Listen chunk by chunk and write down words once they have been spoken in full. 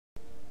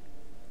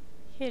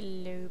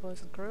Hello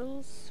boys and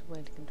girls,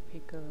 welcome to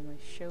Peek Over My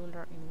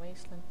Shoulder in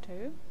Wasteland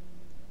 2.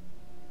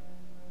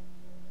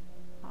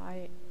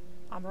 I'm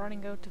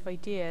running out of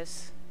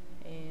ideas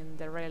in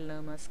the rail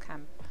nomads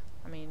camp.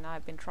 I mean,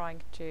 I've been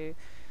trying to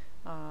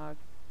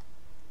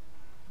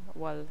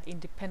well,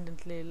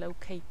 independently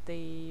locate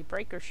the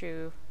breaker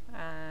shoe,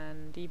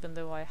 and even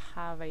though I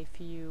have a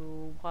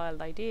few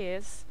wild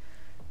ideas,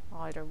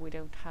 either we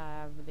don't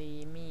have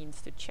the means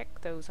to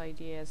check those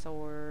ideas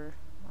or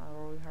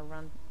we have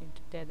run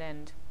into dead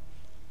end.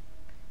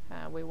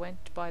 We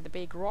went by the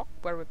big rock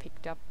where we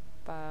picked up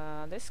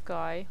this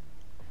guy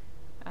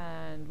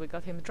and we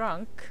got him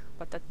drunk,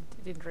 but that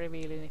didn't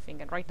reveal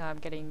anything, and right now I'm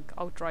getting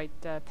outright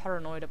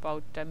paranoid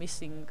about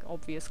missing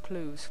obvious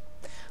clues.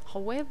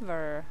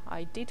 However,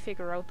 I did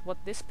figure out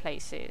what this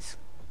place is.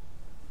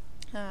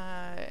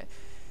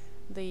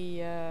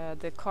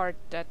 The cart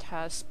that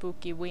has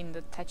spooky wind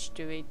attached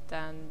to it,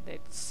 and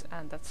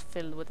that's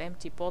filled with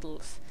empty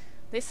bottles.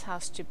 This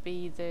has to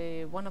be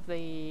one of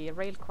the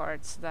rail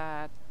carts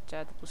that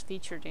was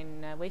featured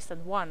in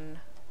Wasteland 1,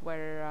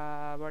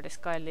 where this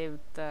guy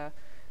lived,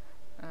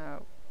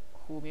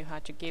 whom you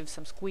had to give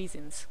some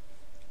squeeze-ins.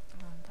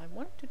 And I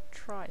want to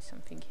try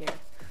something here.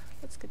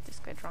 Let's get this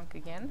guy drunk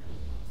again.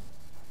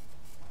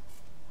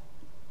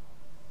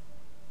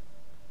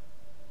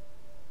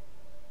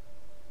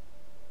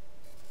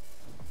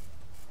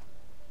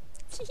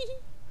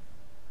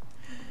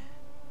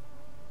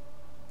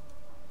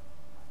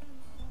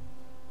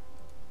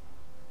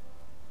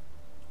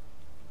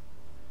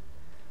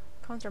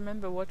 Can't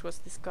remember what was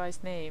this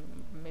guy's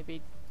name.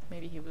 Maybe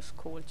he was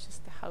called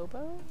just the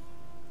hobo.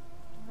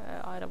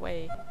 Either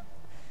way,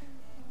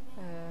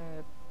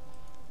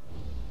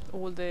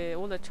 all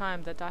the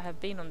time that I have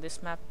been on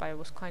this map, I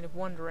was kind of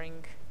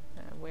wondering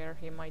where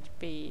he might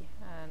be,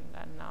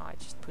 and now I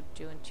just put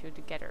two and two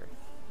together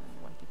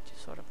and wanted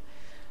to sort of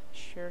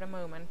share the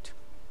moment.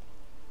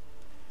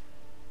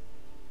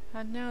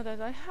 And now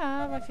that I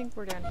have, I think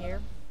we're down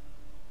here.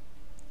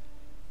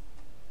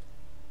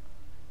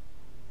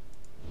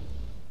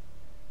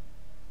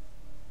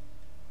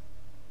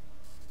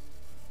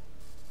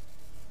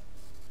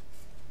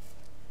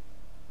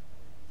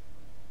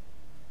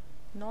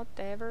 Not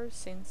ever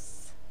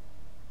since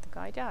the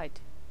guy died.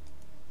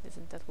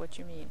 Isn't that what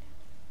you mean?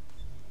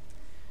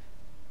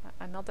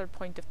 Another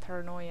point of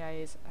paranoia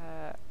is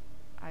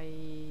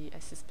I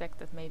suspect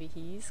that maybe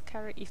he's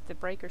if the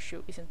breaker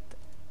shoe isn't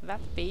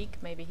that big,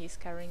 maybe he's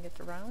carrying it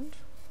around.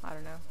 I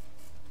don't know.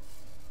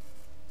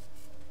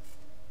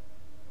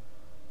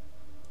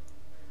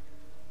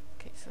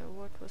 Okay, so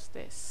what was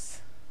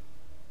this?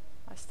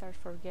 I start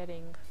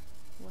forgetting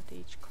what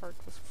each cart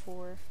was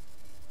for.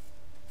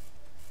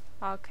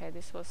 Okay,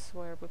 this was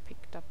where we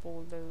picked up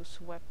all those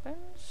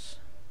weapons.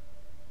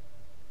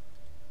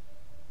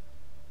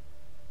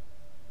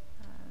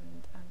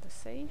 And the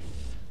safe.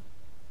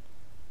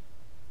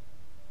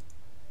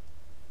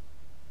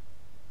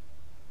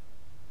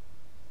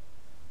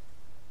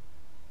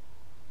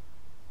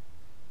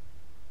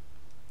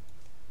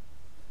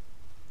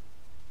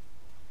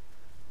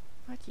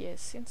 But yes,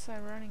 since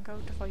I'm running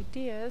out of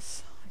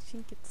ideas, I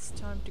think it's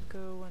time to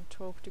go and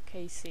talk to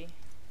Casey.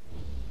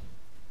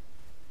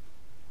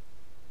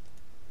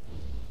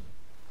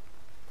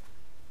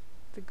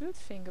 The good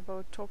thing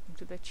about talking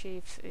to the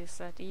chiefs is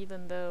that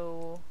even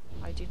though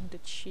I didn't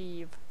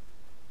achieve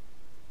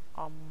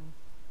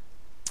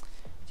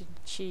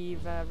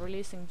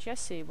releasing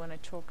Jesse when I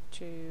talked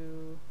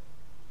to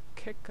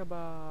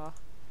Kikaba,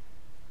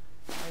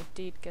 I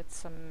did get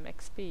some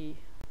XP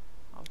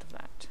out of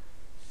that.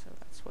 So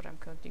that's what I'm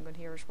counting on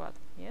here as well.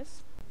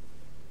 Yes?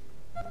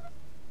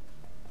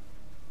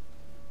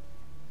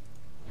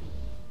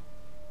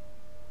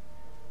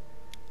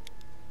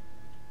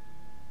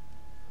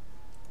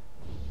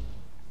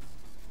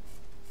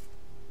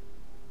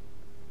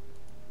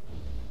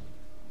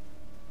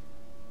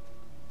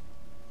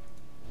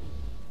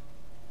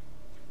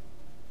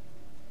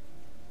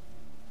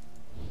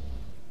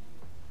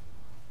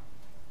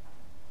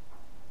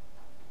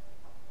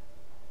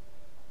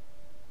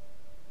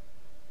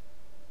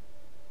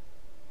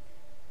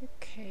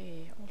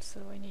 Okay, also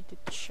I need to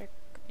check.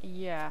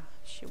 Yeah,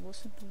 she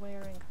wasn't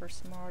wearing her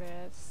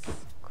smartass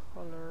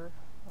collar,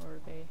 or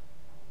they.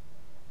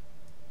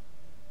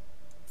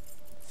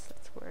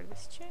 Let's wear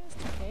this just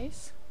in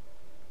case.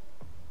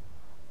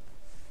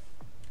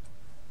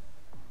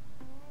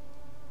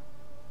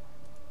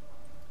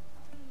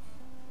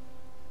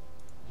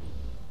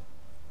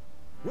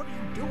 What are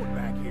you doing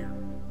back here?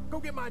 Go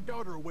get my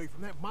daughter away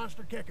from that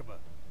monster Kekaba.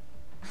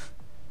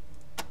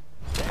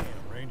 Damn,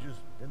 Rangers.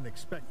 Didn't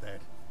expect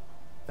that.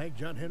 Thank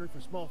John Henry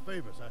for small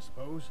favors, I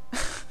suppose.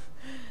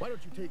 Why don't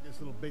you take this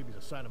little baby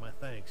as a sign of my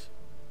thanks?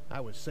 I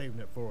was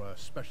saving it for a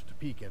special to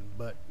peek in,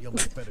 but you'll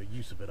make better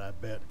use of it, I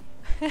bet.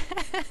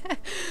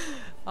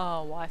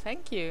 Oh, why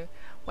thank you.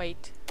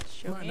 Wait,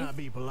 show Might me. not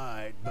be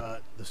polite,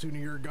 but the sooner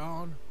you're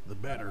gone, the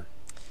better.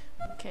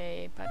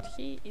 Okay, but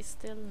he is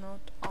still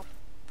not up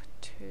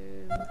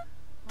to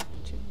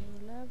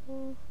new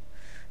level.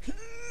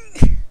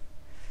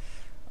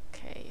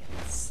 Okay,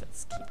 let's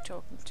keep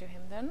talking to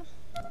him then.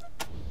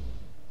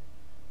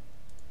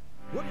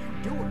 What are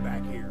you doing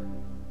back here?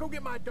 Go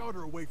get my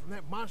daughter away from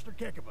that monster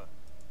Kekaba.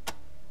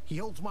 He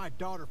holds my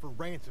daughter for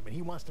ransom and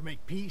he wants to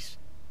make peace?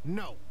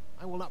 No,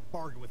 I will not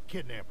bargain with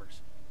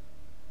kidnappers.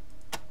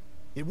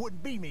 It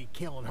wouldn't be me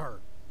killing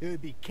her. It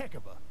would be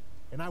Kekaba.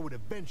 And I would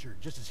avenge her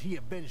just as he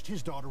avenged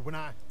his daughter when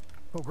I...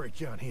 Oh, great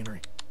John Henry.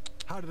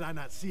 How did I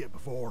not see it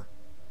before?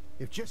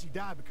 If Jesse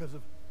died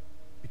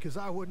because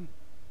I wouldn't...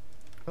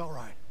 All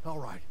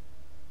right.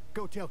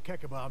 Go tell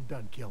Kekaba I'm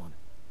done killing.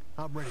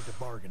 I'm ready to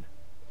bargain.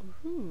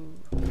 Ooh.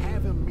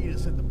 Have him meet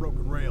us at the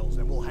broken rails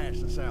and we'll hash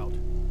this out.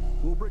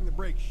 We'll bring the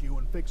brake shoe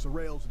and fix the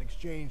rails in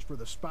exchange for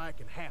the spike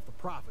and half the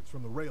profits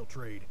from the rail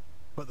trade.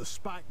 But the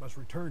spike must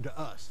return to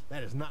us.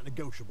 That is not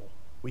negotiable.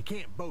 We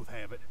can't both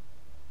have it.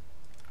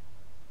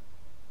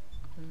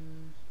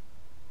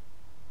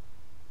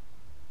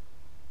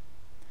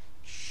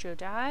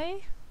 Should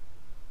I?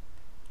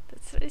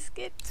 Let's risk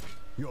it.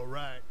 You're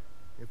right.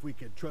 If we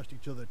could trust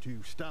each other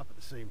to stop at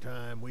the same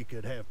time, we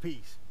could have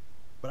peace.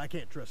 But I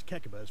can't trust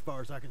Kekaba as far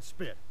as I can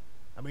spit.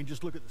 I mean,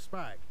 just look at the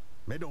spike.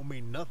 It don't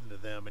mean nothing to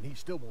them, and he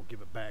still won't give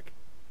it back.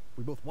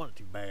 We both want it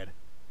too bad.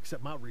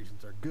 Except my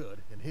reasons are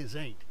good, and his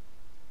ain't.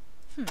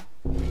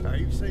 Are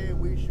you saying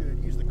we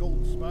should use the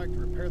golden spike to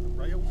repair the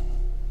rails?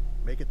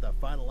 Make it the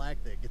final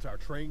act that gets our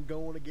train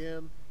going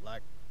again?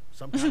 Like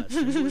some kind of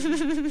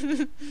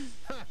symbolism?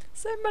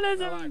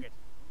 Symbolism! I like it.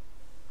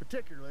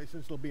 Particularly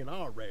since it'll be in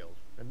our rails,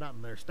 and not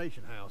in their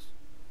station house.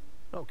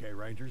 Okay,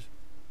 Rangers.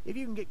 If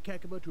you can get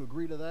Kekaba to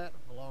agree to that,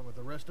 along with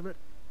the rest of it,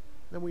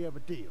 then we have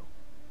a deal.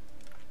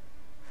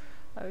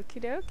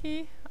 Okie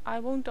dokie. I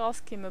won't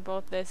ask him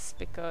about this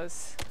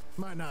because...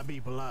 Might not be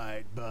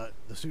polite, but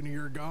the sooner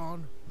you're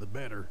gone, the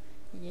better.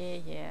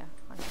 Yeah.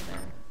 I'm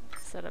gonna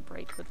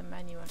celebrate with the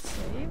menu and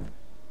save.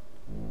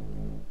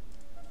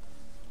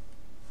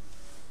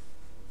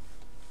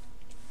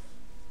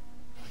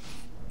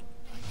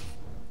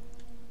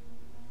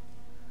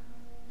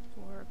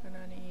 We're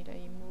gonna need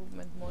a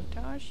movement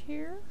montage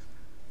here.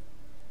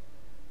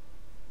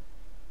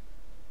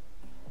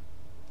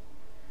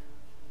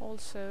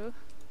 Also,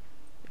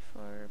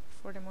 before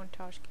the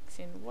montage kicks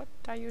in, what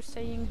are you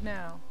saying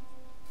now?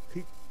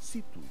 Hic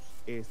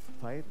situs est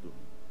faetum,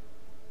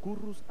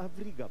 currus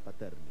avriga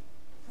paterni.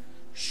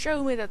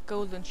 Show me that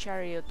golden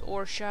chariot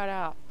or shut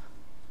up.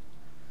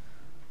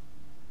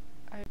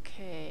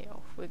 Okay,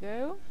 off we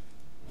go.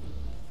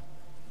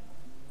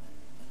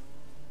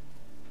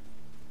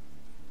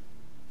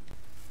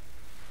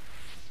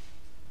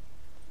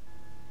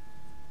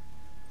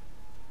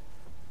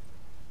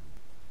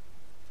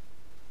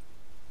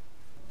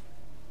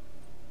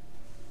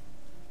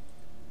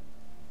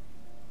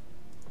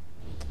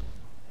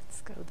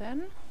 Let's go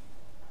then.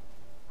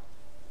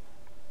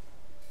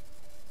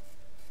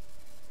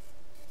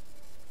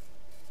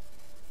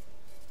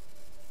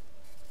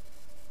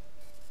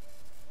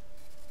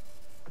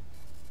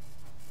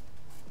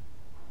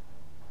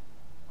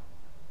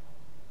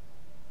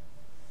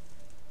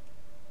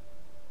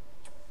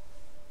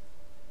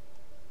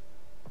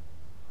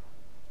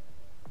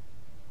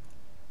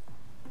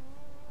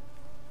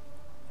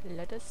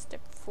 Let us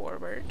step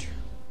forward.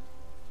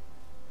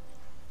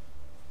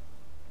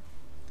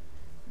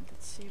 And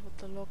let's see what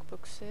the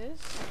logbook says.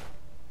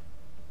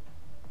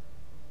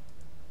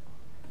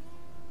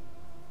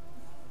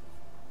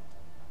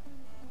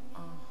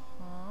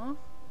 Uh-huh.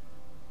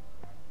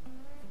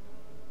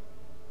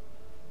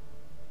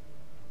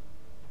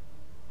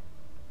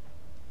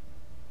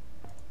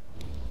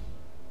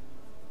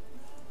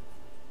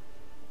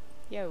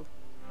 Yo.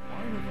 Why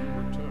have you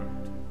returned?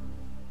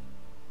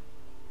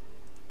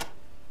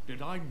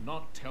 Did I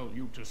not tell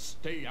you to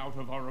stay out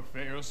of our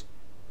affairs?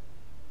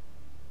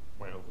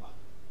 Well,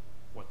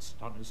 what's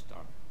done is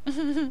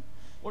done.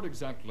 What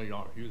exactly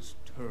are his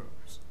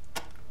terms?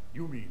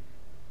 You mean,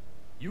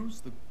 use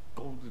the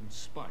golden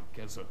spike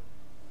as a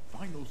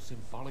final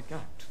symbolic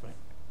act that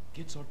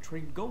gets our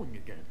train going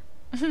again?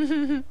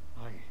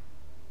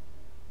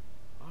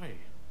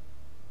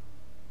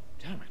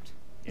 Damn it,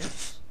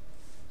 yes.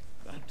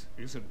 That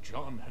is a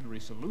John Henry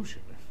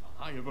solution, if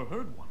I ever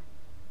heard one.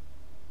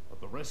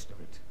 But the rest of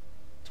it,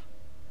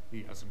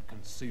 he hasn't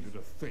conceded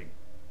a thing.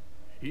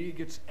 He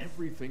gets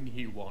everything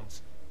he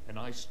wants, and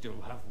I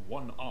still have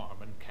one arm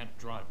and can't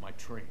drive my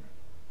train.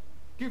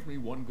 Give me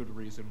one good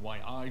reason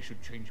why I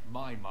should change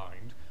my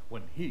mind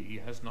when he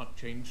has not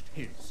changed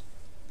his.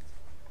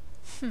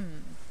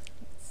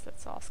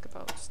 Let's ask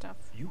about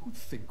stuff. You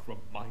think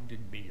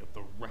reminding me of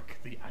the wreck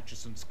the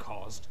Atchisons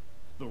caused,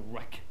 the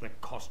wreck that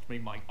cost me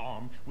my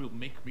arm, will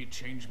make me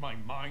change my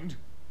mind?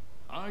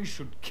 I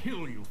should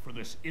kill you for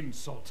this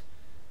insult.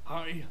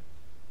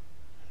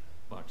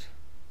 But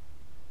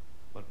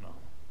no.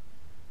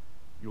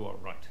 You are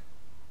right.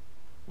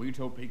 We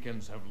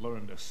Topekans have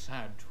learned a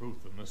sad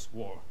truth in this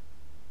war.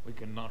 We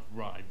cannot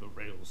ride the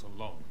rails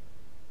alone.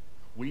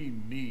 We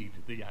need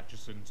the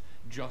Atchisons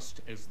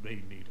just as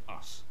they need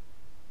us.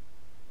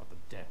 But the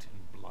debt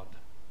in blood.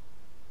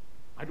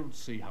 I don't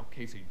see how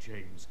Casey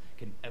James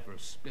can ever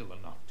spill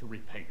enough to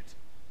repay it.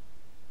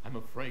 I'm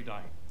afraid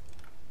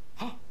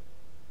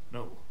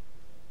No.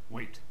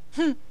 Wait.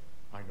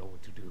 I know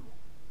what to do.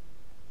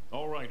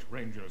 All right,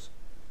 Rangers.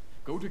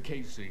 Go to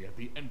Casey at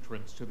the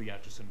entrance to the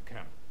Atchison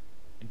camp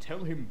and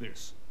tell him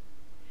this.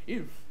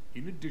 If,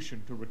 in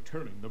addition to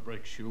returning the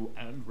brake shoe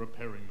and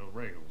repairing the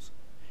rails,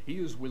 he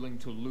is willing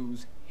to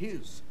lose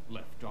his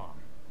left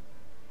arm,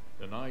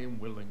 then I am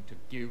willing to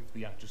give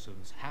the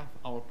Atchisons half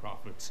our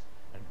profits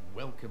and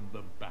welcome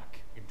them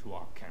back into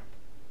our camp.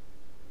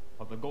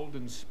 But the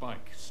golden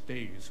spike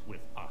stays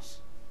with us.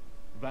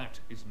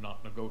 That is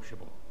not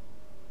negotiable.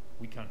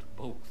 We can't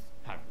both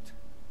have it.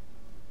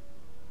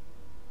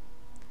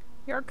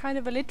 You're kind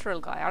of a literal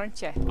guy,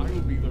 aren't you? I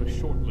will be there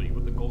shortly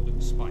with the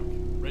golden spike,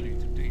 ready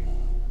to deal.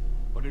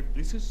 But if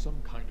this is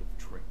some kind of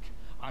trick,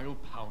 I'll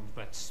pound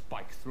that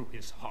spike through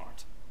his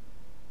heart.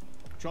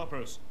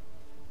 Choppers,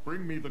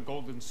 bring me the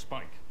golden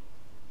spike.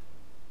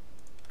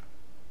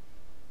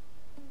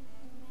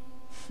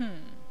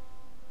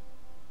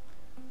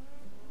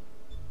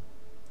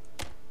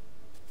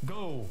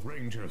 Go,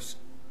 Rangers,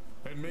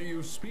 and may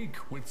you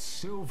speak with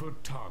silver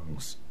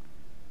tongues.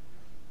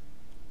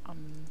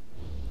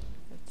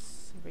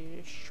 Let's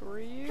reassure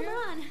you. Come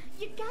on,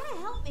 you gotta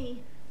help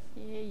me.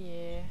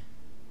 Yeah.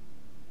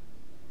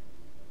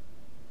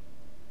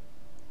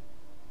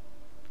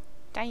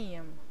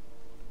 Damn.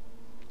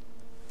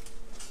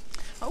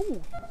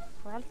 Oh,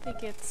 Ralphie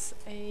gets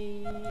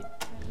a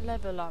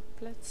level up.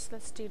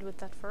 Let's deal with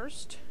that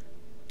first.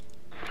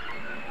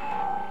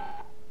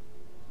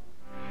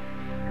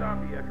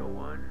 Copy, Echo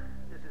 1.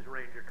 This is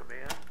Ranger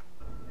Command.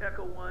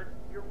 Echo 1,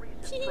 your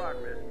recent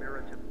progress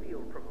merits a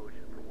field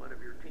promotion for one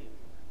of your teams.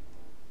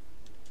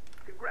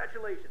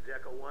 Congratulations,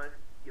 Echo 1.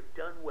 You've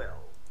done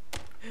well.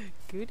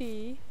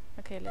 Goody.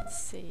 Okay,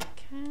 let's see.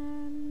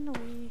 Can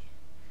we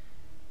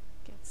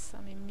get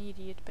some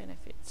immediate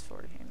benefits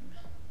for him?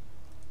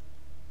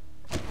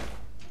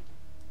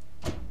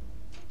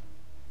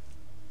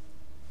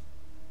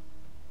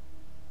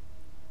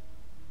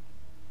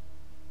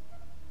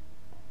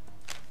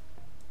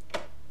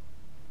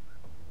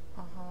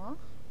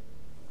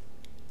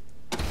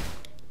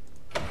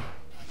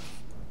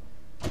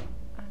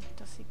 And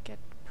does he get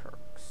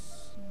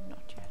perks?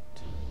 Not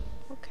yet.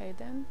 Okay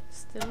then,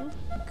 still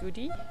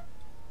goody.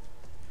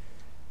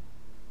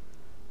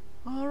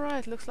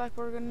 Alright, looks like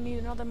we're gonna need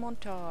another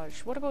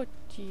montage. What about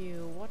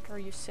you? What are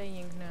you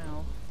saying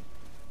now?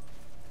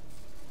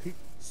 Hic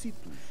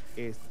situs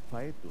est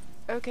faetum.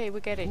 Okay,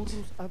 we get it.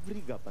 Currus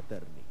avriga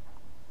paterni.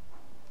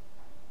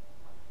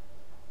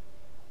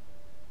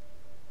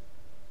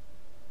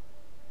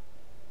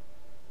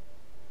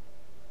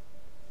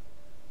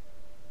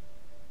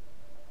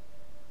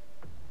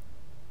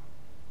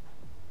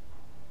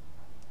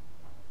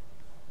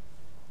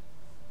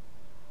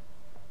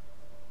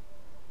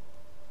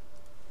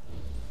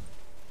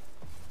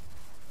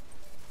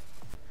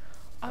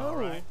 All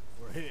right,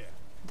 we're here.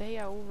 They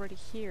are already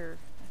here.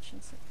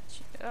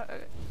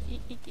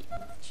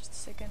 Just a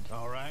second.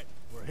 All right,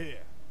 we're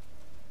here.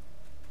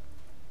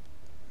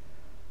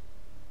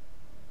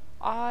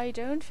 I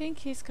don't think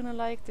he's gonna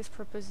like this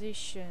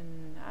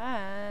proposition,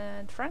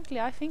 and frankly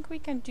I think we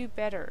can do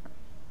better.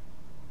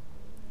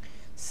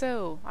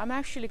 So I'm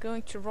actually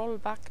going to roll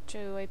back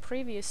to a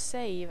previous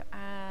save,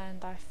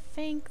 and I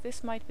think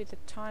this might be the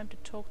time to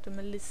talk to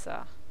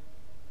Melissa.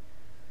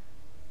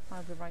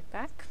 I'll be right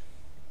back.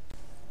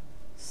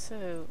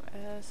 So,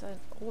 as an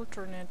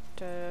alternate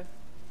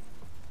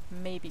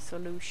maybe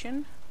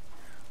solution,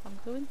 I'm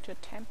going to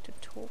attempt to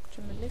talk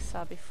to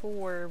Melissa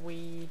before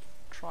we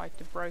try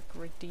to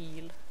broker a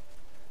deal.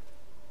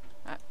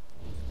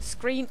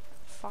 Screen!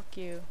 Fuck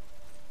you.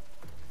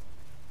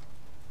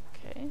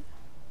 Okay.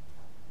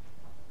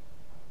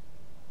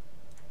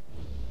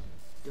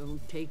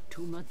 Don't take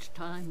too much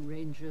time,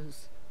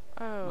 Rangers.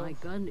 Oh. My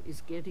gun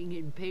is getting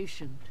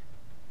impatient.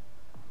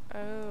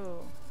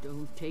 Oh.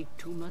 Don't take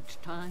too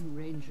much time,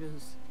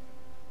 Rangers.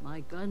 My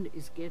gun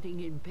is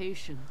getting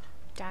impatient.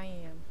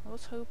 Damn. I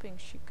was hoping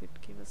she could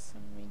give us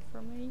some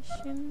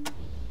information.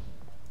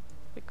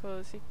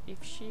 Because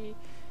if she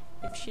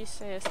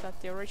says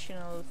that the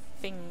original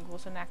thing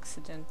was an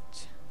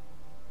accident,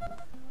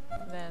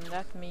 then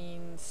that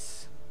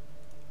means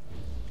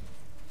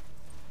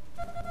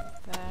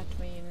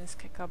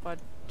Kekabad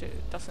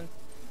doesn't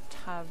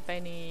have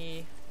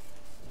any.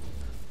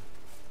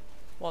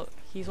 Well,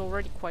 he's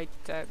already quite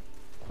a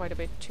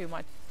bit too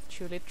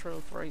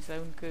literal for his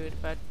own good,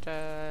 but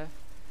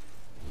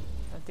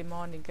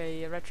demanding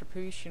a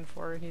retribution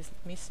for his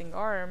missing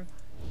arm,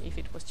 if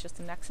it was just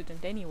an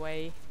accident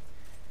anyway,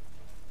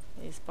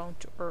 is bound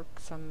to irk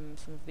some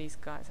of these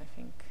guys, I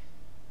think.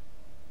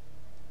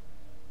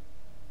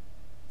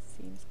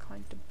 Seems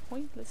kind of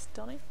pointless,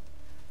 doesn't it?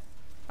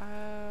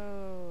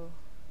 Oh,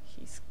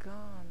 he's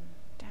gone.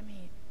 Damn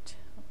it.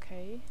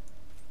 Okay.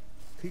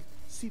 Hic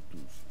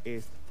situs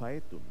est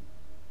faetum.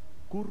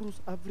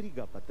 Currus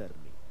avriga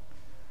paterni.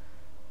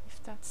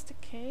 If that's the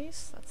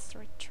case, let's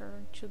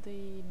return to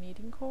the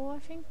meeting hall, I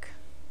think.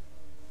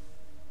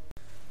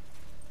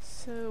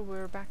 So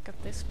we're back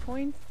at this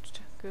point,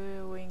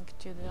 going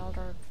to the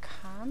other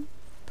camp.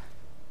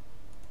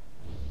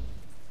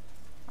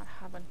 I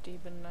have haven't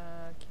even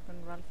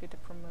given Ralphie the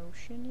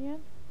promotion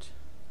yet.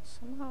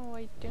 Somehow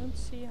I don't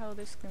see how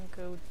this can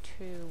go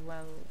too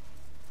well.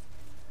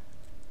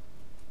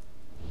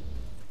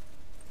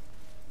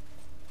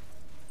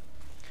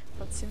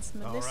 But since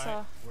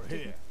Melissa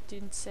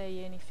didn't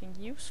say anything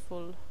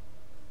useful.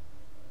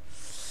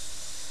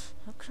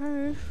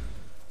 Okay.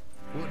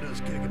 What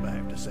does Kegaba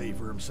have to say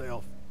for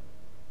himself?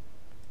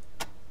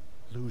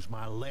 Lose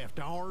my left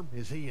arm?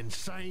 Is he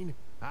insane?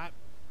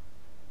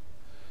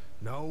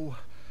 No.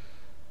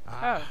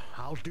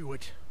 I'll do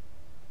it.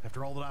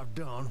 After all that I've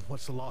done,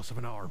 what's the loss of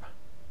an arm?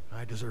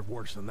 I deserve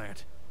worse than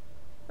that.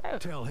 Oh.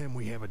 Tell him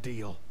we have a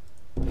deal.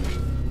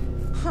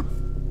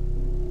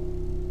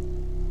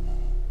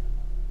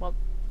 Well,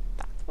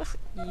 that was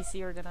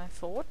easier than I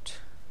thought.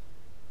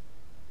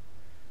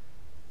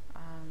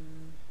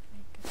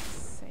 Make a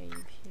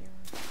save here.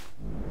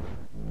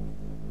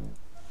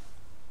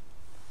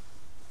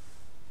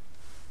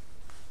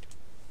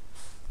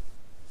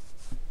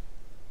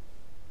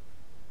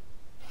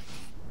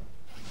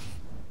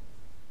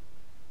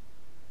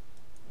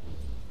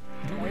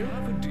 Do we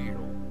have a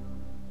deal?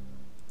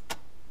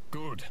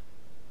 Good.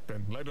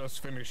 Then let us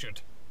finish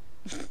it.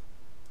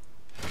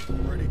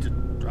 Ready to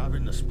drive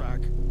in the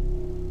spike?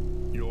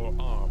 Your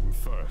arm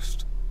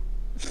first.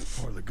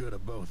 For the good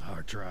of both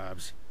our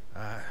tribes.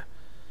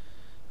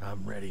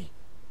 I'm ready.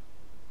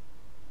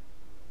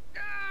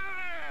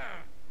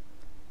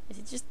 Is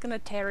he just gonna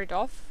tear it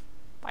off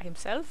by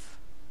himself?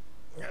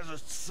 As a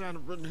son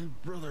of a new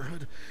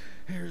brotherhood,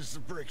 here's the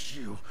brick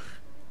shoe.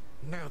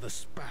 Now the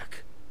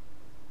spike.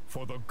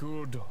 For the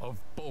good of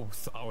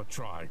both our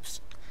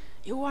tribes.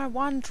 You are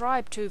one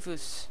tribe,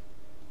 Tufus.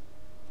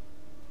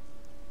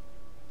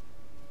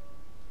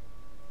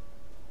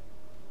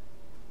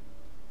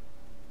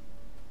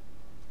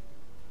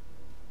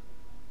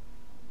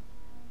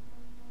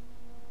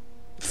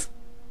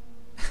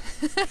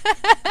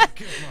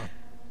 Give my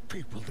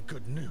people the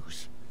good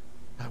news.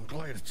 I'm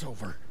glad it's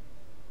over.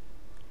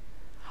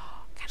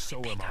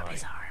 So am I.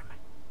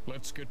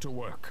 Let's get to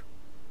work.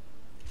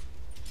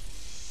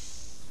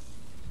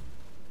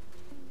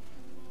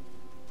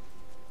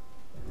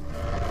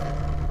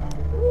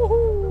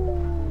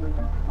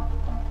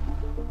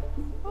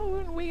 Oh,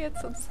 and we get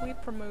some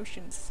sweet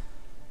promotions.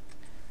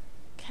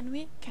 Can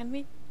we?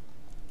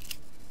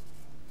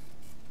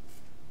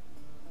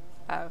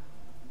 Oh.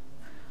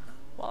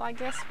 Well, I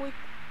guess we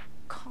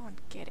can't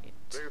get it.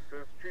 This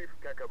is Chief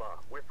Kekaba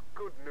with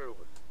good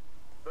news.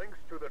 Thanks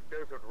to the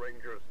Desert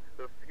Rangers,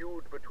 the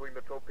feud between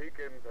the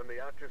Topekans and the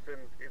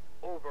Atchisons is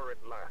over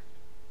at last.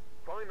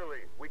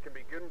 Finally, we can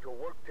begin to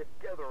work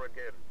together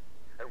again,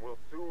 and we'll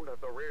soon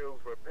have the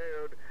rails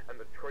repaired and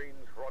the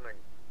trains running.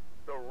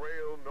 The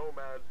rail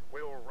nomads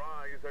will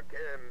rise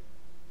again.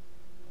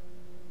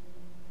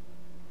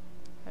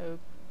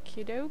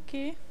 Okie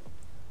dokie.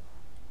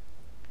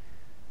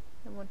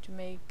 I want to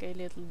make a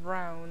little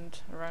round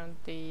around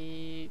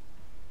the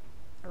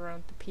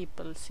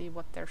people, see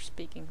what they're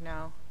speaking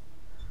now.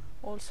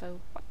 Also,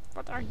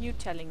 what are you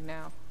telling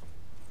now?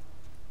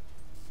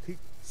 Hic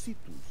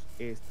situs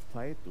est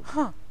faetum.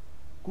 Huh.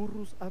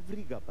 Currus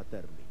avriga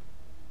paterni.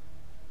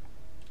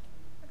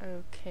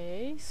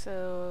 Okay,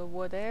 so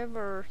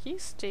whatever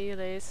his deal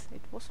is,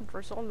 it wasn't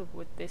resolved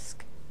with this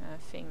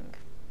thing.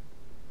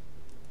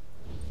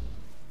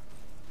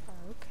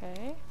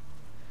 Okay.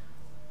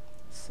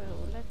 So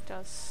let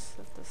us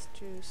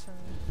do some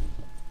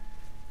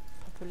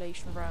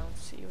population rounds,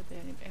 see what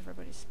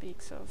everybody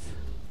speaks of.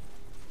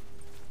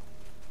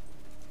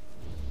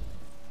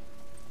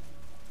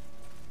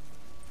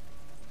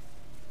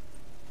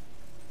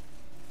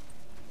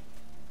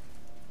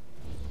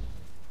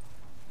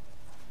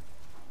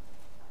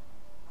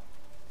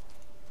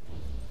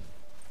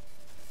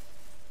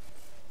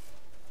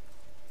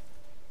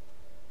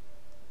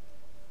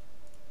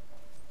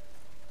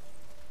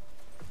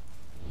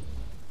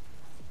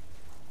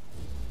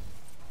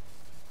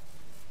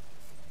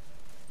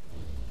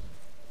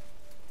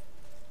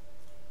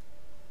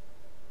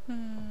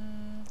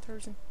 There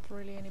isn't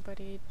really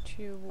anybody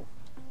to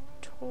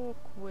talk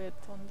with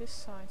on this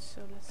side,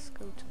 so let's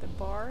go to the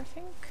bar, I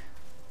think.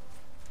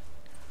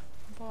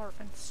 Bar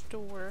and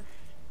store.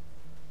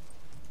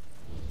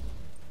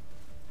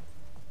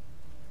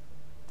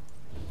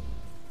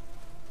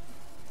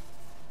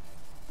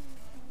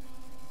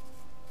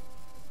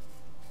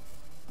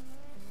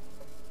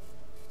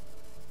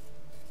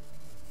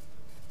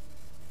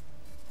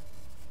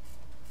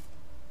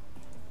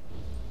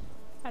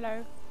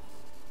 Hello.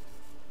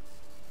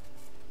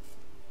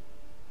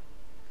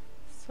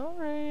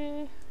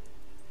 Sorry.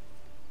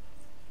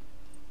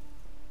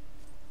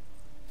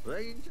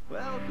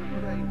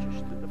 Welcome,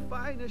 Rangers, to the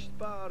finest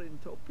bar in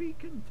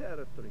Topekan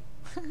territory.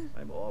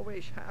 I'm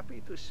always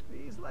happy to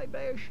squeeze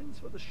libations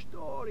for the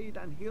storied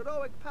and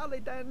heroic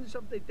paladins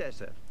of the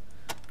desert.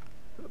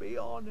 To be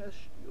honest,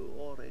 you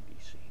already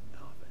seen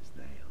Nova's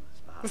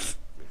nails, but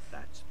if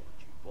that's what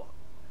you want,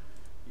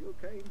 you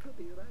came to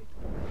the right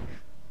place.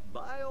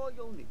 Buy all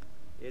you'll need.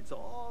 It's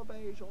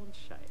always on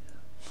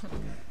sale.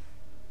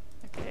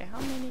 Okay, how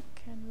many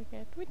can we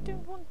get? We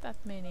don't want that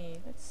many.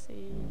 Let's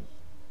see.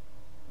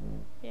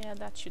 Yeah,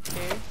 that should do.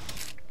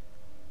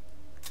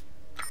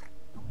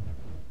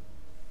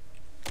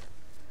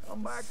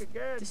 Come back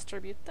again.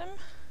 Distribute them.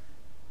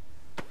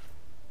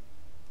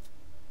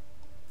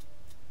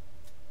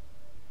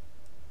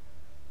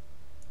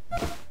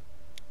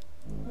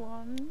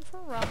 One for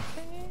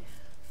Ralphie.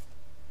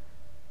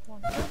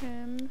 One for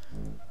him.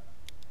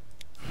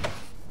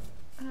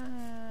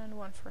 And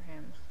one for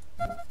him.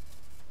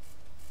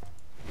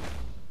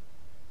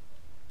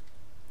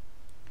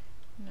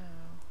 Now,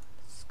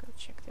 let's go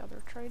check the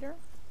other trader.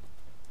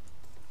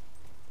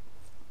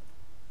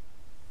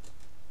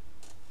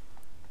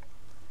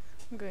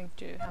 I'm going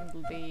to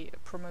handle the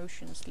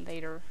promotions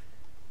later,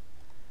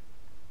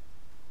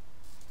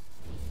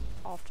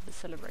 after the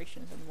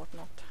celebrations and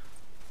whatnot.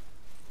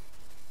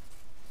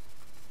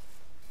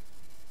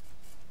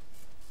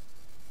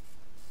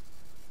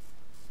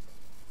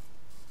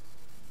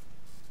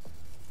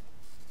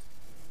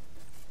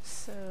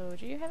 So,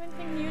 do you have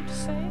anything new to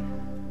say?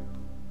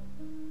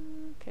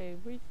 Okay,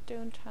 we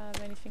don't have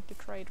anything to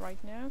trade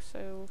right now,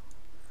 so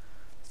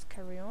let's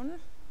carry on.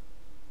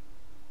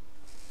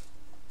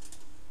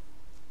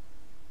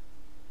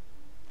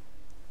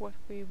 What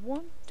we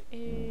want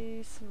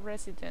is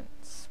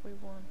residents. We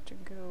want to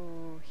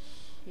go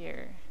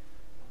here.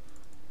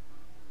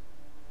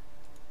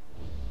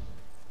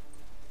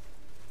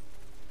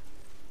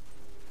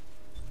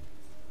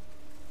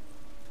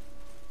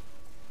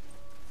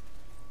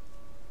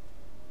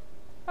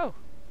 Oh.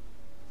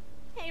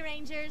 Hey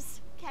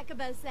Rangers,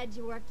 Kekabo said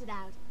you worked it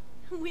out.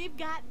 We've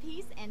got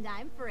peace and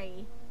I'm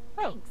free.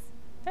 Oh. Thanks.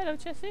 Hello,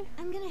 Jesse.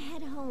 I'm gonna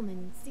head home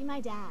and see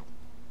my dad.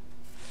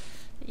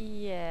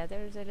 Yeah,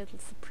 there's a little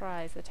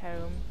surprise at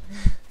home.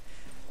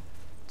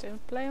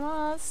 Don't blame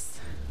us.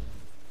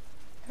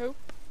 Hope.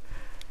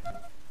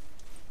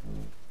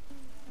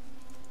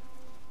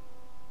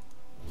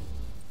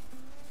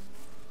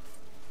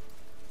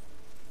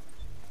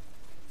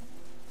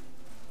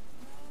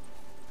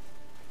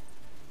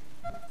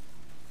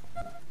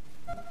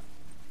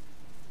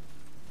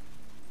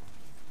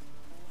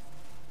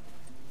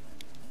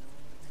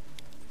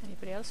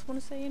 Anybody else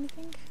want to say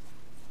anything?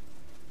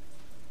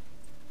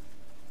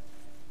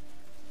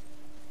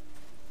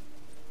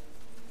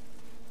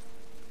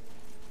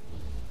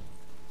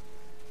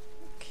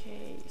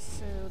 Okay,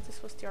 so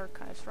this was the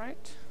archives,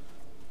 right?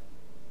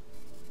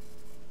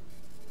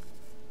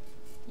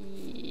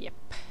 Yep.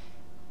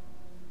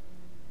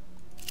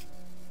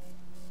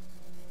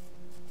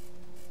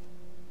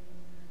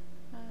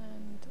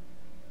 And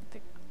the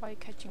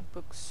eye-catching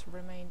books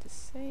remain the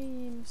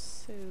same,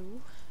 so...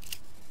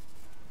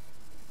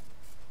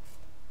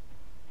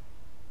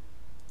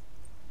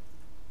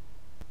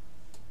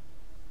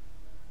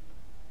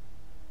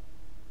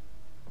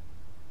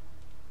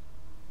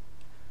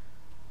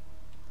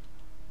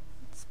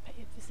 let's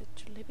pay a visit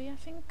to Libby, I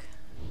think.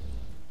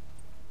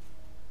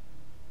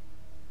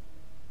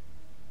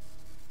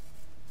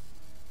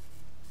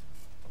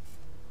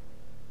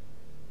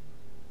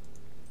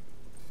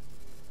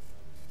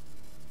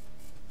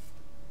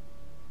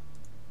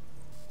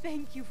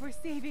 Thank you for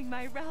saving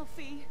my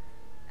Ralphie.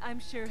 I'm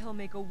sure he'll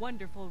make a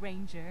wonderful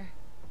ranger.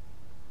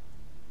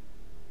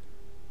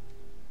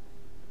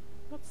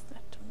 What's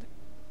that on the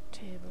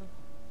table?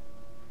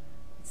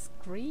 It's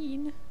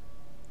green.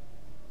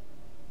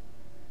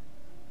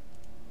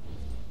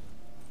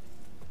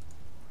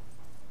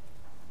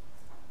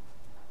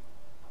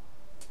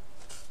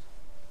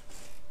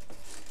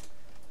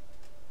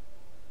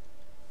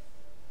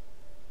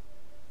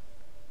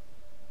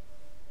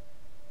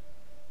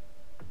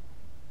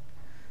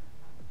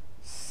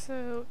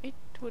 So it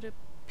would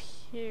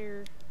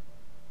appear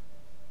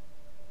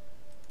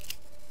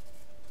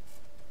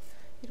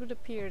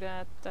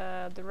that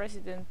the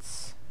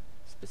residents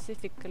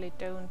specifically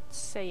don't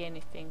say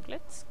anything.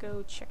 Let's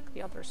go check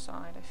the other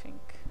side, I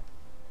think.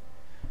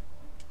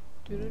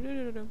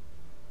 Doo-doo-doo-doo-doo.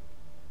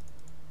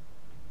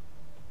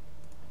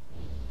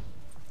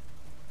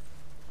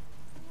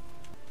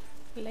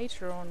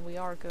 Later on we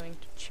are going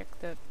to check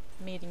the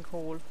meeting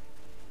hall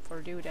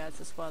for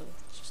doodads as well,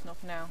 just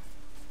not now.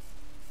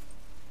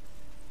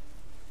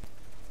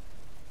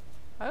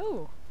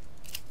 Oh!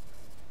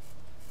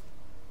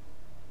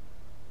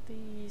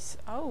 These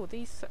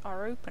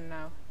are open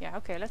now. Yeah,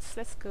 okay,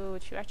 let's go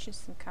to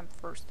Atchison camp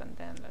first and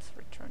then let's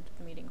return to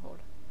the meeting hall.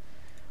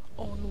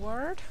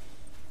 Onward!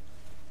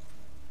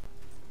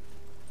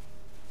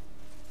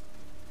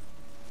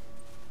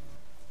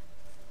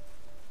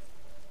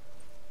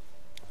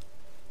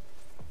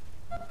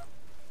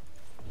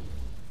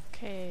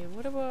 Okay,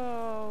 what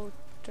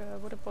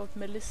about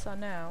Melissa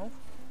now?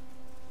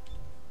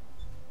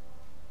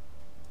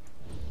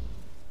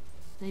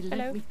 They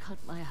let me cut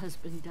my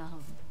husband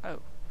down. Oh.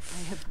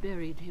 I have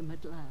buried him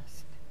at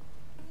last.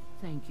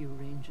 Thank you,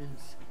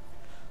 Rangers.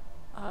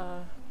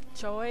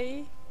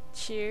 Joy,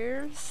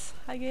 cheers,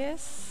 I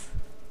guess.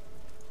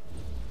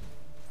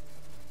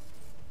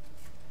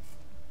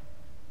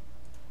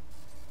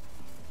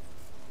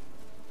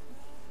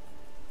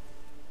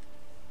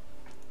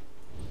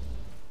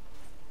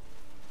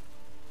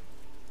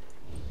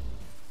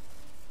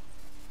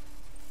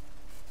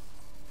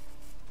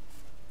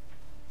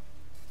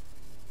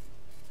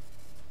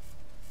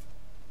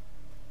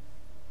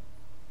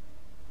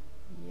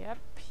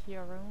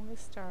 you're only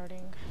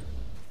starting.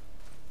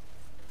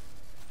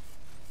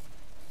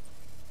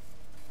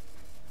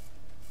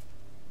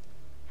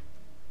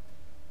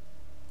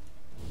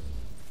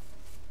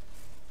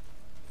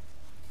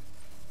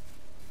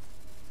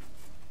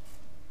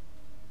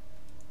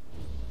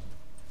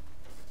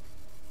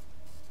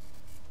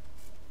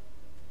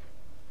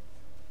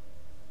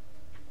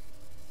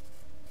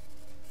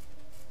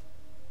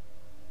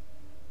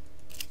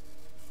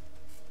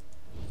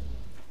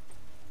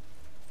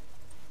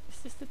 Is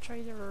this the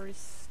trader or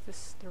is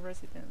this the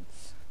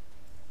residence?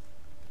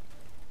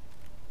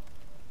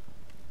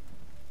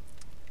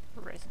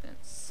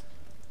 Residence.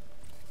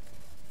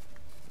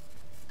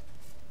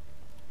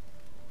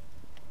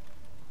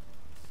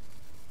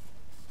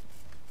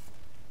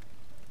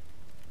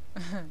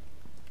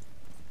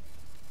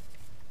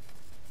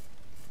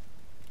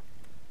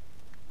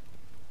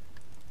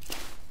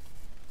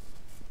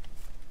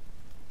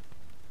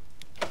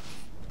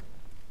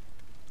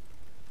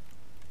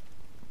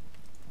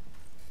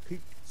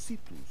 Hic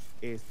situs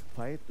est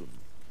faetum,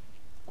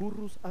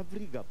 currus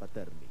avriga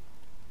paterni.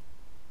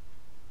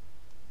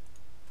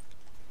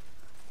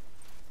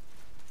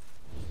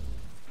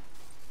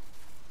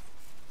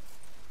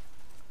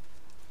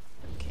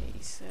 Okay,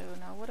 so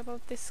now what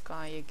about this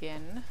guy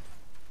again?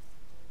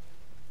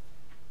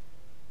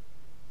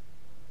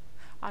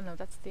 Ah no,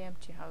 that's the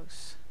empty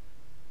house.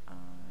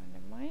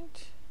 Never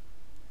mind.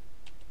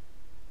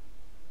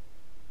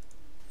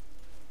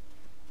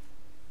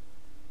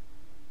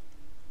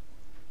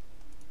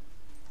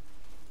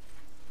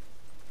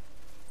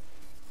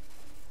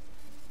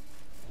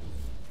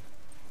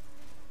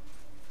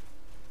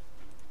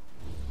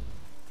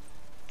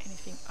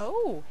 Anything?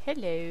 Oh,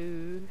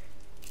 hello.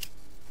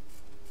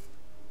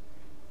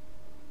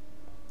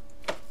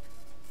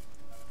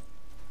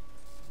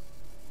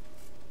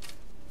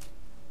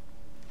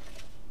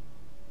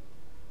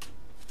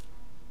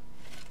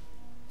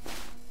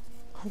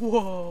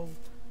 Whoa!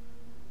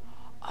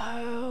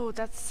 Oh,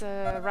 that's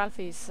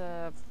Ralphie's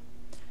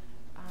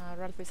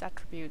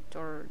attribute,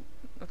 or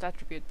not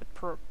attribute, but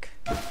perk.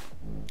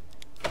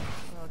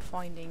 About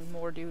finding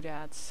more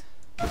doodads,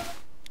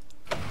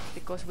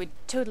 because we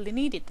totally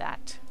needed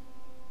that.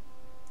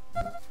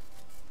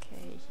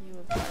 Okay, he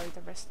will carry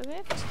the rest of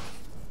it.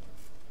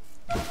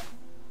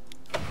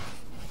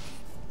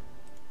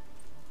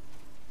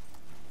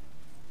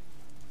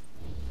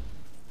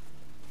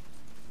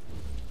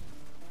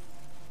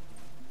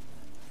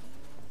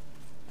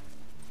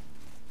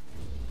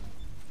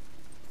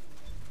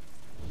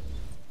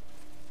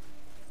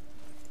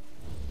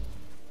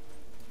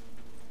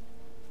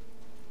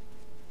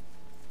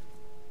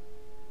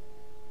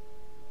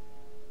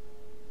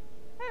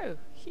 Oh,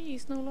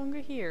 he's no longer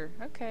here.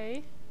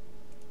 Okay.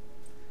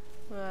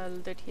 Well,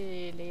 did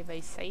he leave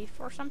a safe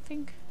or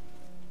something?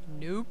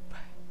 Nope.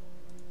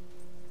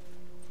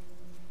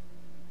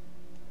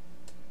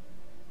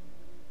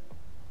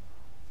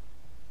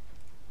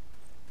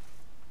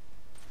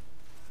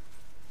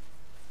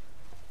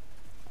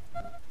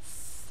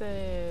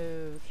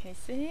 So,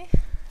 Casey.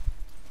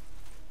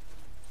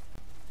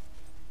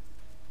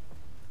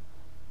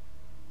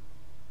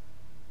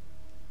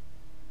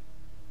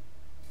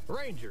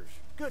 Rangers,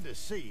 good to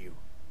see you.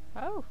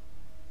 Oh,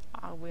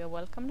 are we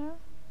welcome now?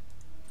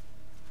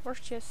 Where's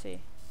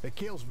Jesse? It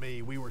kills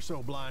me we were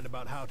so blind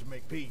about how to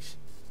make peace.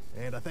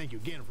 And I thank you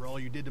again for all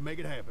you did to make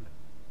it happen.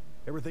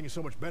 Everything is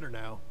so much better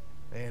now,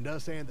 and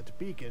us and the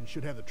Topekans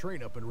should have the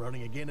train up and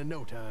running again in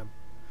no time.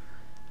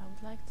 I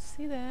would like to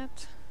see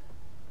that.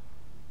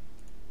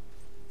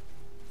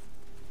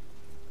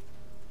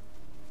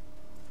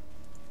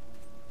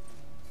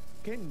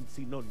 Ken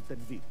si non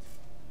tenvit.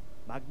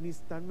 Magnis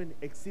tamen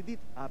excidit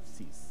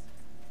absis.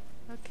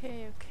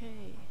 Okay,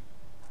 okay.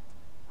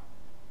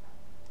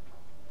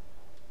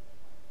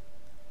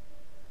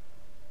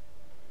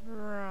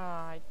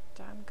 Right,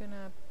 I'm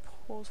gonna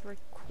pause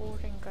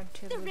recording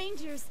until The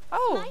Rangers!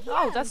 Oh, my oh,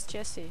 heroes. that's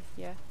Jesse.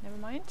 Yeah, never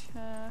mind.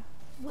 What are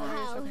you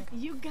Wow, talking-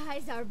 you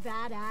guys are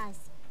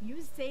badass.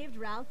 You saved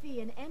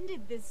Ralphie and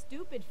ended this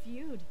stupid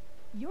feud.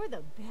 You're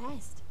the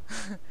best.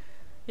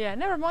 Yeah,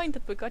 never mind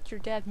that we got your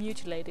dad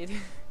mutilated.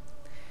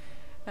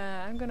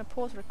 I'm gonna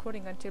pause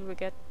recording until we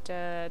get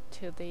to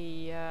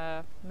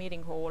the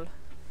meeting hall.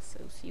 So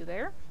see you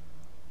there.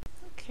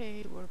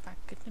 Okay, we're back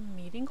at the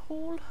meeting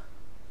hall.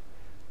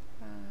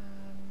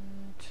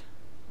 And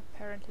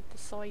apparently the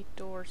side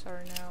doors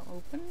are now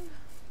open.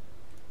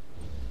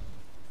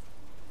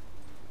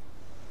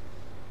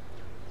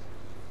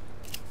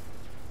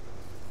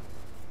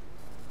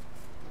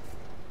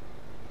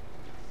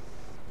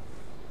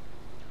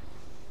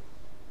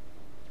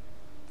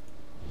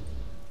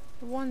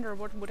 I wonder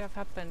what would have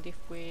happened if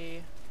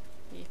we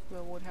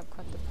would have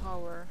cut the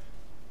power.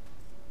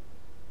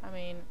 I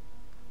mean,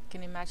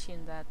 can you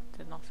imagine that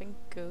nothing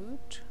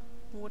good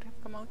would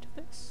have come out of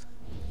this?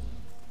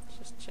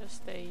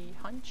 Just a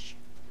hunch.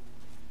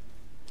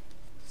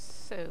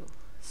 So,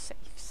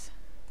 safes.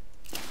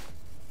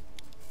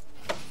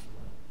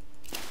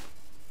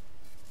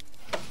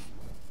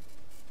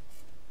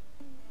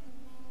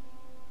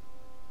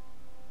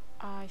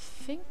 I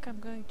think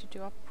going to do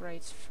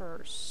upgrades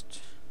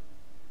first.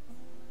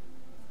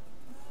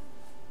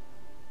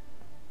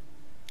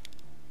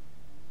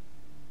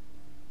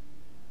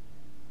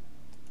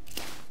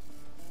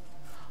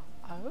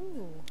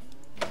 Oh,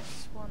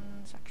 this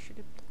one's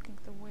actually blocking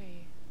the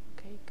way.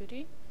 Okay,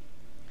 goody.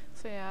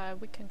 So yeah,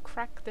 we can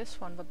crack this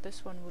one, but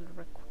this one will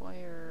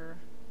require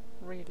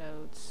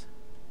reloads.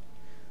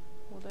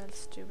 What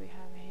else do we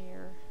have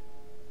here?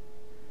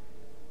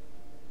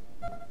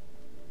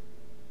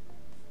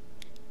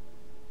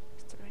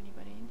 Is there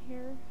anybody in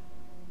here?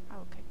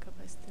 Oh, okay,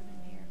 Kuba is still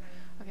in here.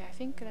 Okay, I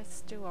think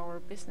let's do our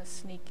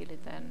business sneakily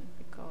then,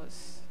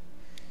 because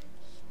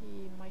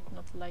he might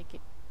not like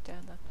it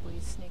that we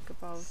sneak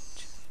about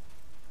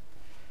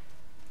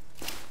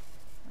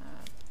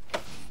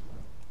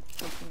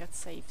looking at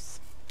safes.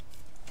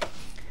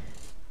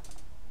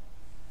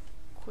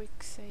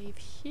 Quick save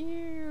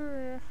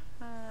here,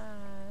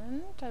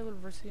 and I will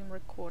resume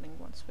recording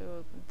once we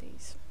open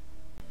these.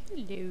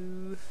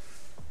 Hello.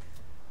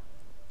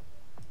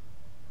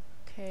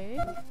 Okay,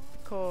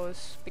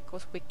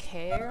 because we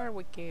care,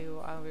 we give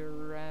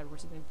our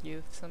resident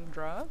youth some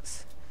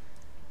drugs.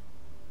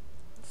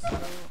 So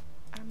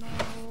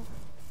ammo.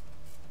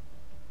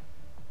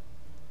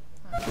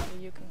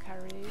 Actually, you can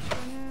carry these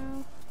for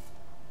now.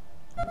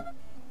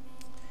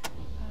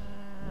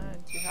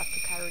 You have to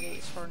carry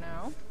these for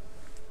now.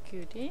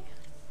 Goody.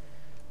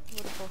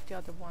 What about the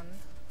other one?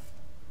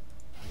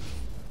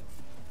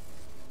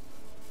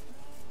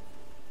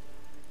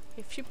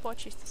 If she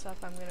botches this up,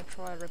 I'm gonna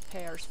try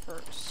repairs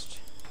first.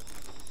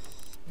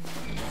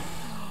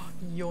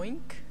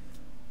 Yoink!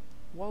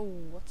 Whoa,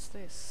 what's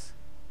this?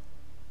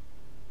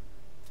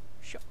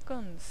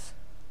 Shotguns.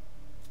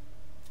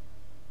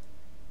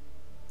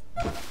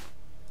 Okay,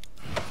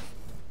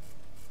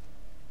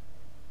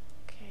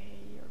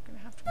 you're gonna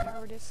have to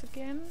carry this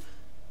again.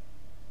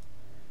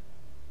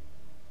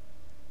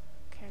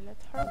 Okay, let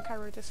her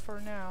carry this for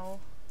now,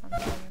 and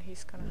then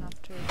he's gonna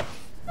have to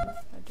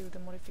do the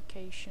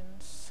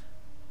modifications.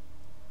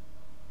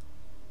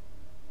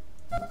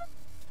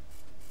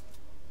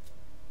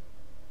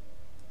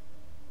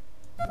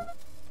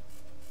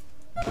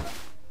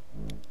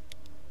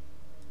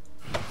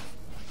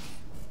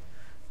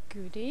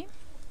 Goody.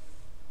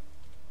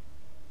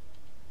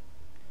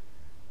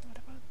 What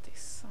about this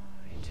side?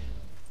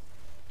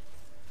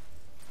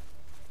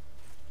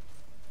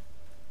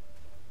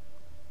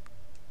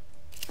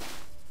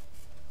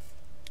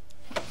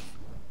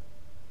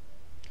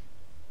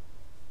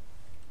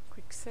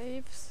 Quick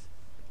saves,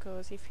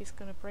 because if he's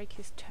gonna break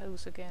his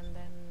toes again,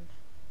 then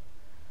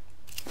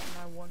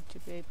I want to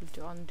be able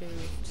to undo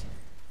it.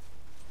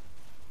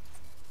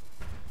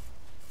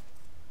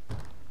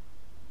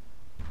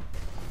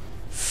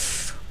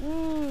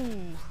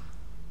 Ooh.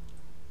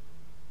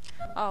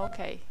 Oh,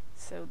 okay.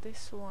 So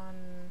this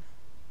one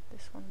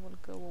will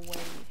go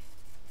away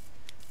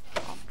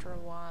after a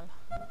while.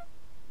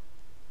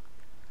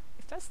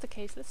 If that's the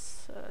case,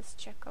 let's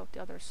check out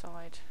the other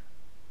side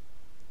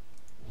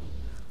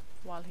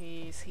while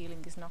he's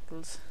healing his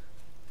knuckles.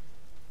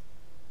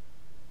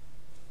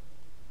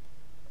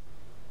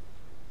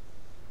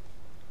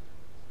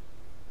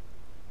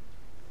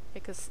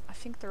 Because I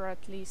think there are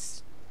at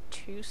least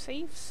 2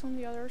 safes on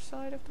the other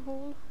side of the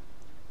hole.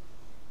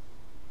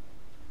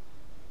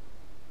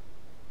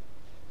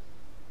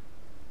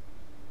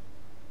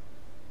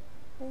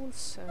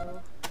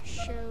 Also,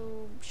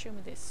 show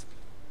me this.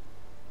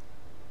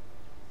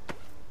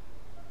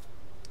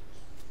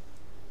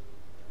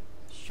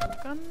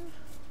 Shotgun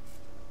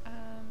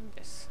and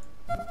this.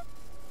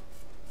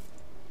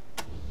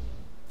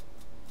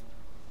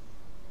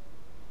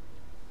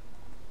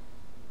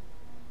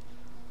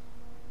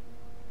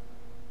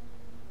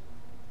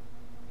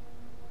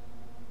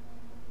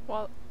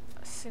 Well,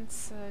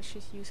 since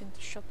she's using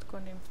the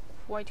shotgun in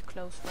quite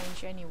close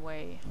range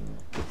anyway,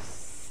 I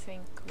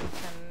think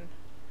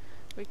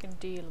we can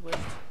deal with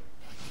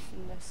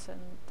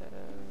lessened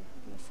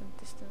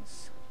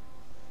distance.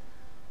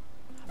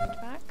 Have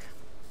it back.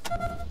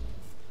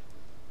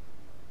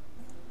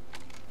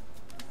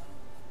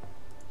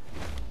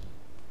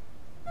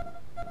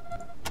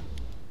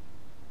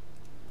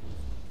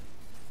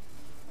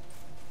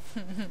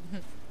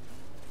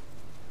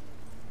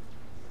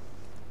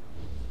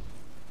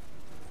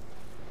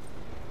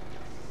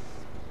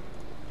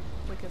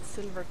 We get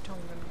silver tongue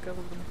and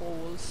golden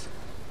balls.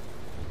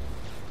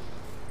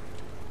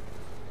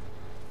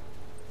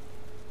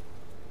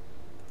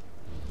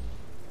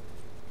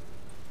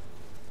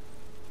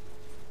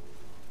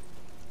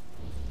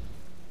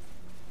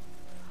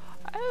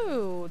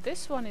 Oh,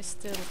 this one is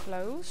still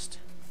closed.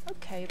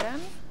 Okay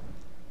then.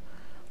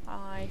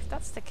 If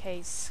that's the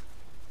case,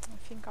 I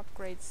think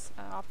upgrades,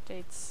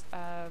 updates,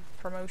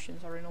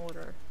 promotions are in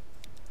order.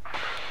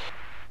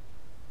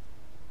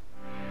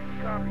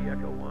 Copy,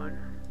 Echo 1.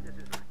 This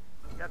is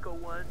Echo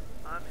 1.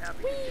 I'm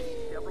happy to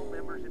see several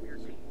members of your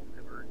team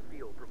have earned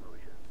field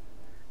promotions.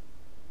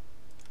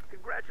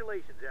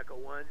 Congratulations, Echo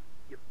 1.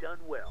 You've done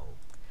well.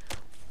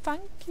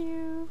 Thank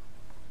you.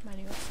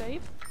 Manual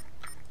save.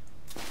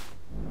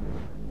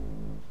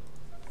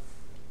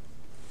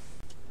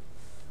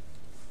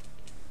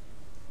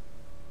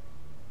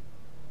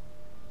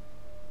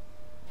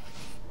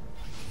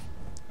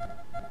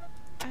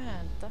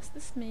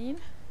 this mean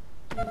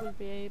you will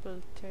be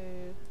able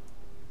to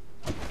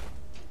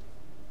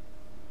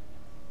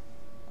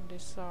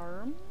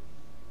disarm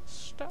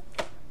stuff?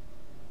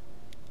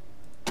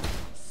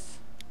 Yes.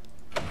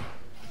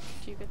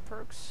 Do you get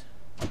perks?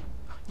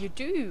 You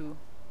do!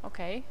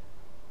 Okay.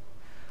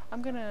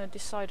 I'm gonna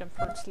decide on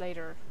perks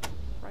later.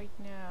 Right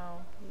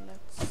now,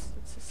 let's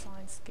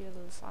assign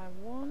skills. I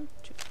want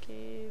to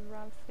give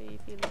Ralphie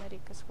field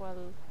medic as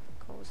well,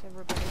 because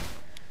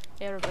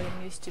everybody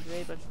needs to be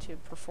able to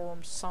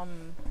perform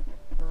some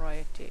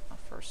variety of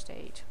first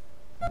aid.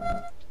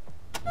 I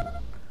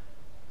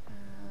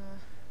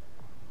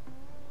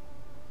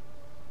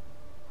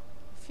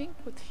think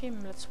with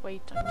him, let's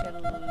wait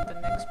until the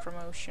next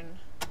promotion.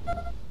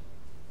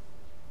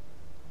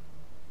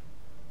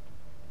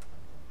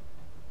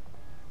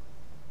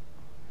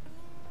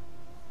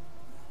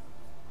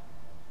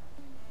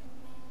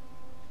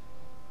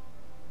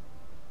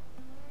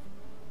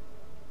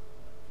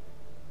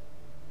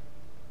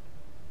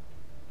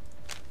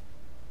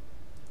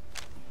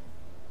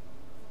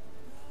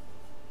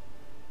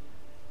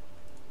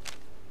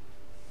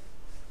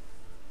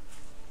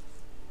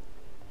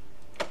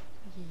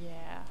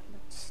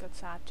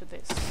 Let's add to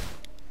this.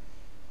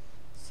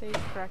 Safe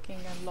cracking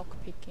and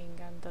lock picking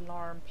and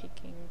alarm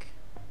picking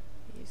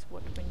is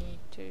what we need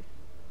to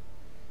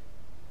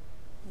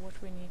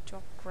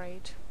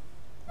upgrade.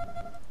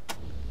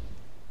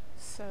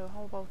 So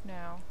how about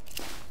now?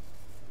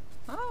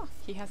 Ah,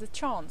 he has a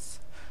chance.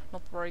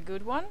 Not a very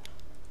good one,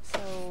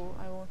 so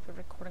I won't be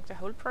recording the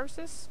whole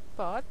process,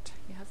 but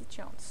he has a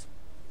chance.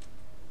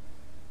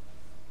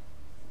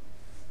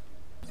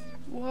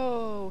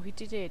 Whoa, he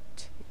did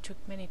it. It took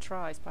many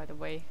tries, by the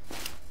way.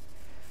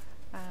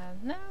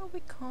 And now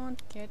we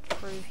can't get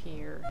through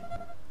here.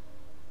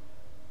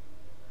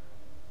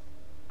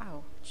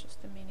 Oh, just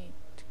a minute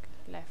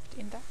left.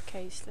 In that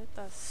case, let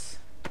us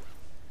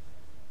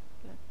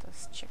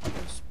check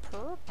those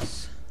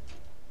perks.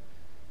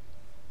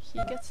 He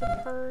gets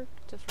a perk.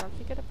 Does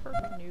Ralphie get a perk?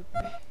 Nope.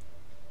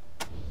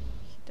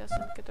 He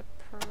doesn't get a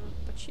perk,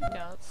 but she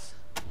does.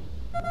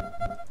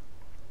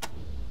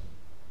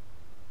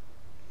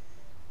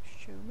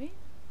 Show me.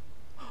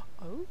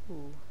 Oh.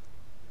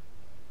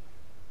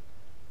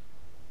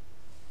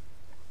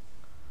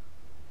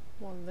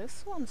 Well,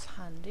 this one's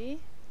handy.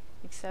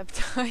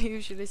 Except I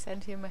usually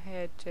send him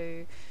ahead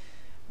to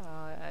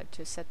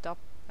set off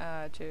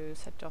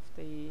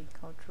the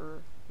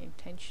counter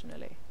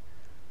intentionally.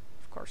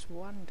 Of course,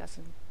 one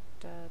doesn't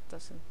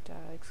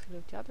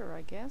exclude the other,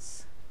 I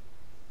guess.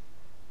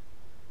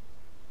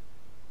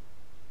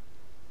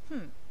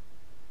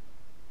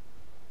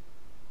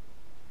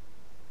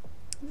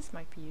 This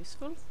might be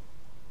useful,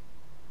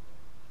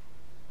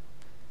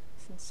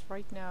 since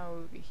right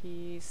now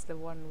he's the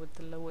one with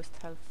the lowest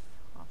health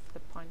of the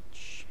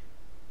bunch.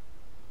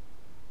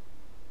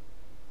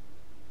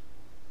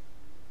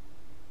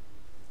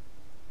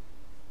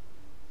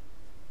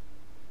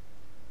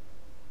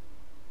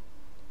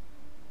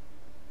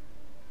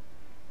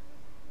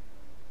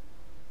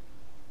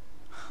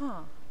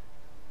 Huh.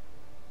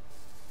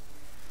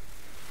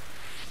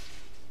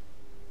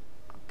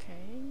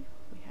 Okay,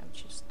 we have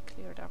just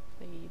cleared up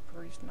the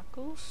bruised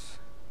knuckles.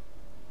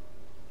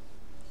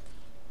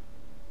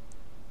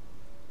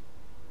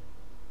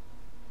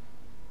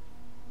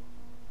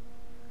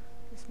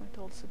 This might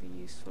also be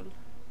useful.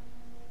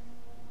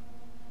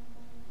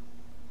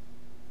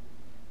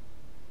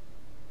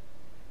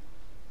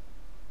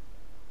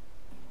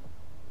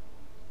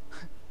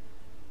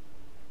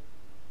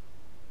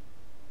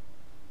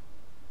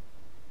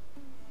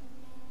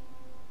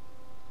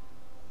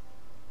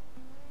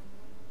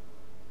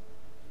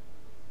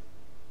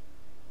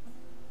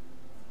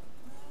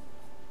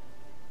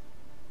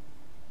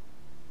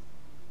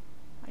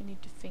 I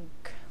need to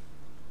think.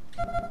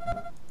 What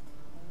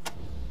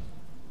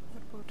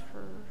about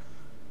her?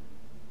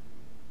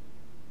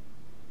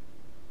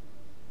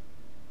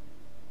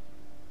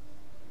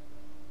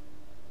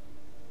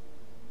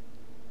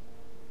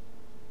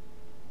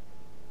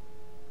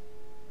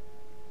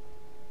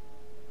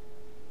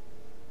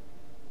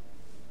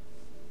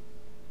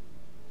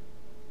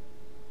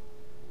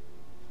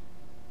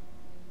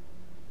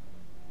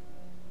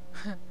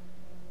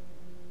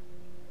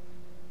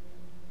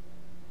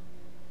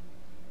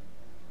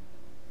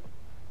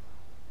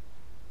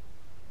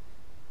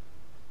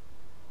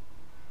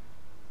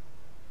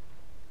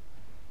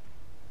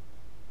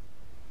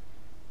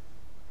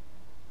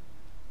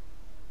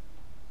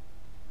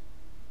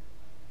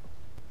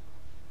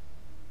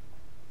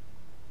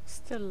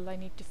 Still, I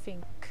need to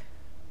think.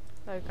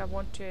 Like, I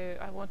want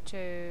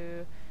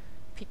to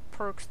pick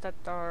perks that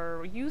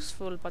are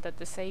useful, but at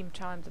the same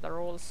time that are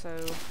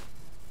also.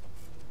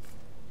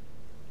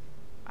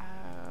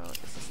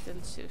 This is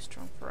still too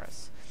strong for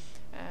us.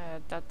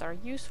 That are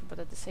useful, but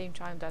at the same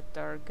time that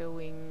are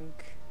going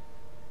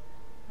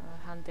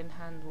hand in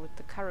hand with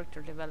the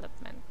character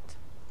development.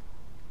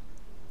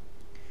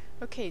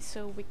 Okay,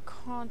 so we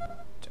can't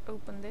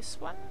open this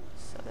one,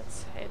 so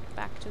let's head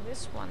back to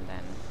this one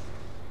then.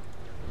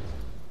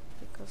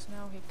 Because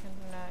now he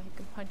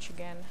can punch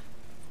again.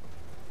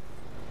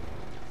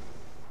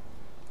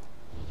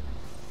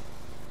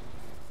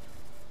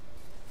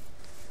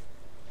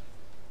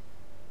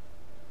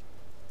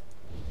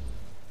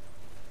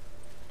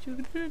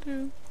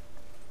 Doo-doo-doo.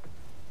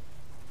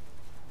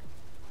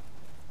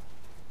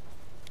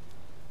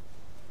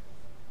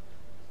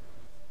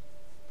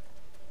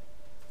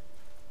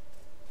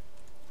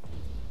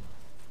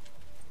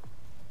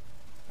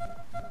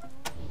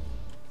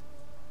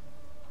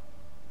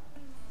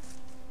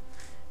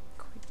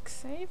 Quick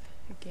save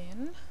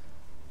again.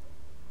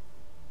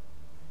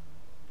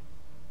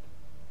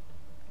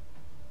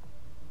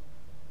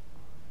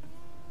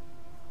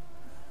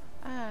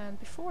 And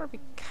before we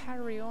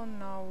carry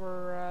on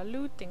our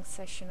looting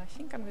session, I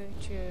think I'm going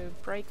to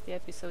break the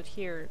episode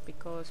here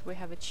because we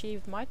have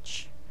achieved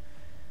much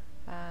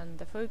and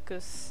the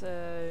focus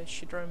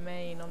should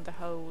remain on the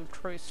whole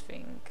truce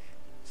thing.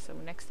 So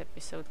next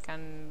episode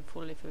can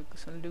fully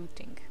focus on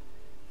looting.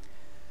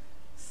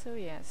 So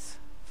yes,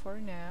 for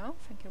now,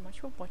 thank you very much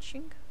for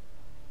watching.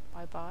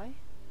 Bye bye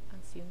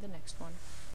and see you in the next one.